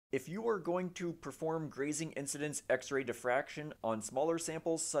If you are going to perform grazing incidence X-ray diffraction on smaller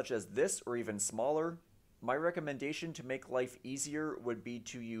samples such as this or even smaller, my recommendation to make life easier would be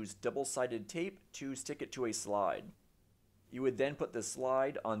to use double-sided tape to stick it to a slide. You would then put the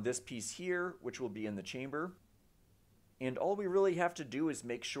slide on this piece here, which will be in the chamber. And all we really have to do is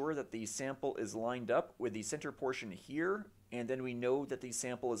make sure that the sample is lined up with the center portion here, and then we know that the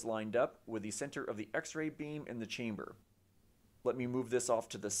sample is lined up with the center of the X-ray beam in the chamber. Let me move this off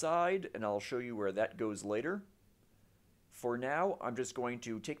to the side, and I'll show you where that goes later. For now, I'm just going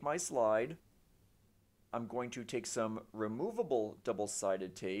to take my slide. I'm going to take some removable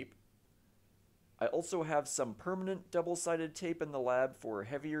double-sided tape. I also have some permanent double-sided tape in the lab for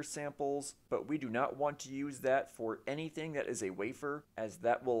heavier samples, but we do not want to use that for anything that is a wafer, as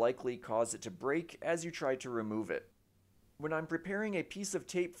that will likely cause it to break as you try to remove it. When I'm preparing a piece of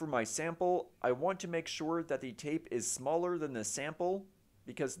tape for my sample, I want to make sure that the tape is smaller than the sample,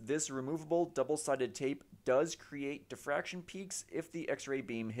 because this removable double-sided tape does create diffraction peaks if the X-ray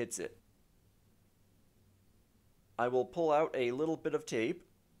beam hits it. I will pull out a little bit of tape.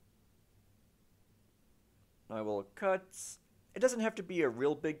 I will cut. It doesn't have to be a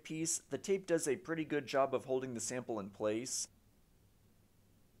real big piece. The tape does a pretty good job of holding the sample in place.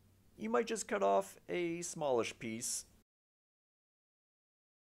 You might just cut off a smallish piece.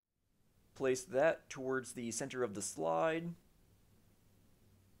 Place that towards the center of the slide.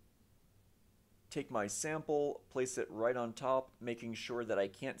 Take my sample, place it right on top, making sure that I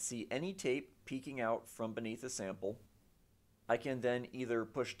can't see any tape peeking out from beneath the sample. I can then either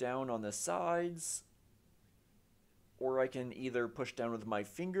push down on the sides, or I can either push down with my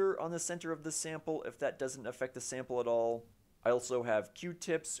finger on the center of the sample if that doesn't affect the sample at all. I also have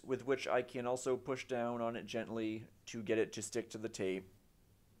Q-tips with which I can also push down on it gently to get it to stick to the tape.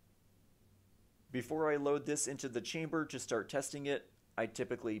 Before I load this into the chamber to start testing it, I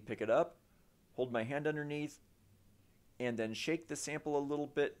typically pick it up, hold my hand underneath, and then shake the sample a little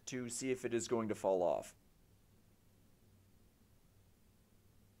bit to see if it is going to fall off.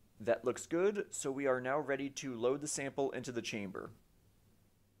 That looks good, so we are now ready to load the sample into the chamber.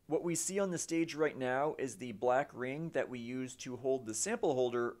 What we see on the stage right now is the black ring that we use to hold the sample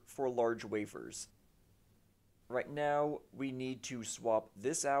holder for large wafers. Right now, we need to swap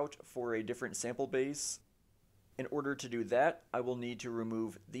this out for a different sample base. In order to do that, I will need to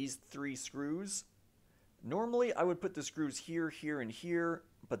remove these 3 screws. Normally, I would put the screws here, here, and here,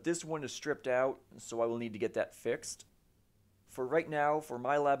 but this one is stripped out, so I will need to get that fixed. For right now, for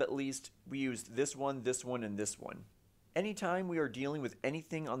my lab at least, we used this one, and this one. Anytime we are dealing with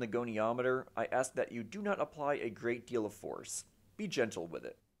anything on the goniometer, I ask that you do not apply a great deal of force. Be gentle with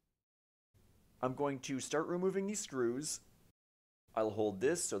it. I'm going to start removing these screws. I'll hold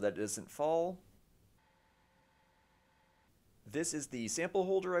this so that it doesn't fall. This is the sample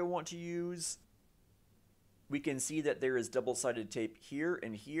holder I want to use. We can see that there is double-sided tape here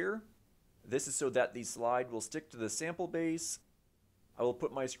and here. This is so that the slide will stick to the sample base. I will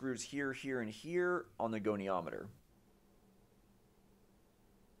put my screws here, here, and here on the goniometer.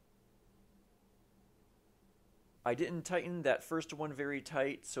 I didn't tighten that first one very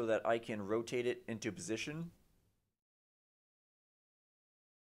tight so that I can rotate it into position.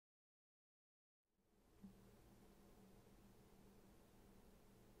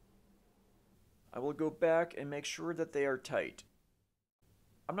 I will go back and make sure that they are tight.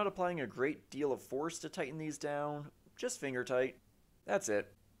 I'm not applying a great deal of force to tighten these down, just finger tight. That's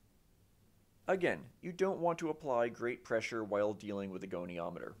it. Again, you don't want to apply great pressure while dealing with a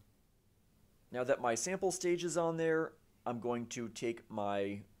goniometer. Now that my sample stage is on there, I'm going to take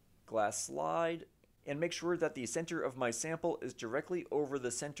my glass slide and make sure that the center of my sample is directly over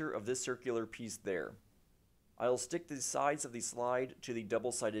the center of this circular piece there. I'll stick the sides of the slide to the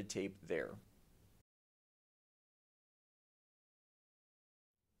double-sided tape there.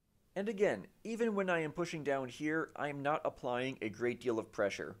 And again, even when I am pushing down here, I am not applying a great deal of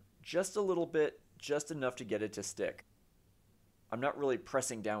pressure. Just a little bit, just enough to get it to stick. I'm not really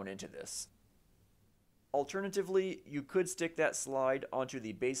pressing down into this. Alternatively, you could stick that slide onto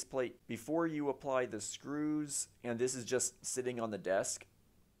the base plate before you apply the screws, and this is just sitting on the desk.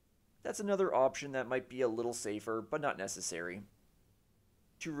 That's another option that might be a little safer, but not necessary.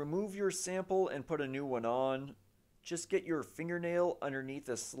 To remove your sample and put a new one on, just get your fingernail underneath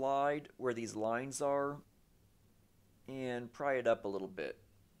the slide where these lines are, and pry it up a little bit.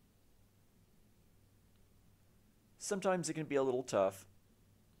 Sometimes it can be a little tough.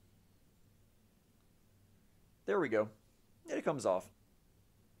 There we go. And it comes off.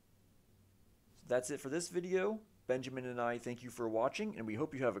 So that's it for this video. Benjamin and I thank you for watching, and we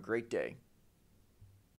hope you have a great day.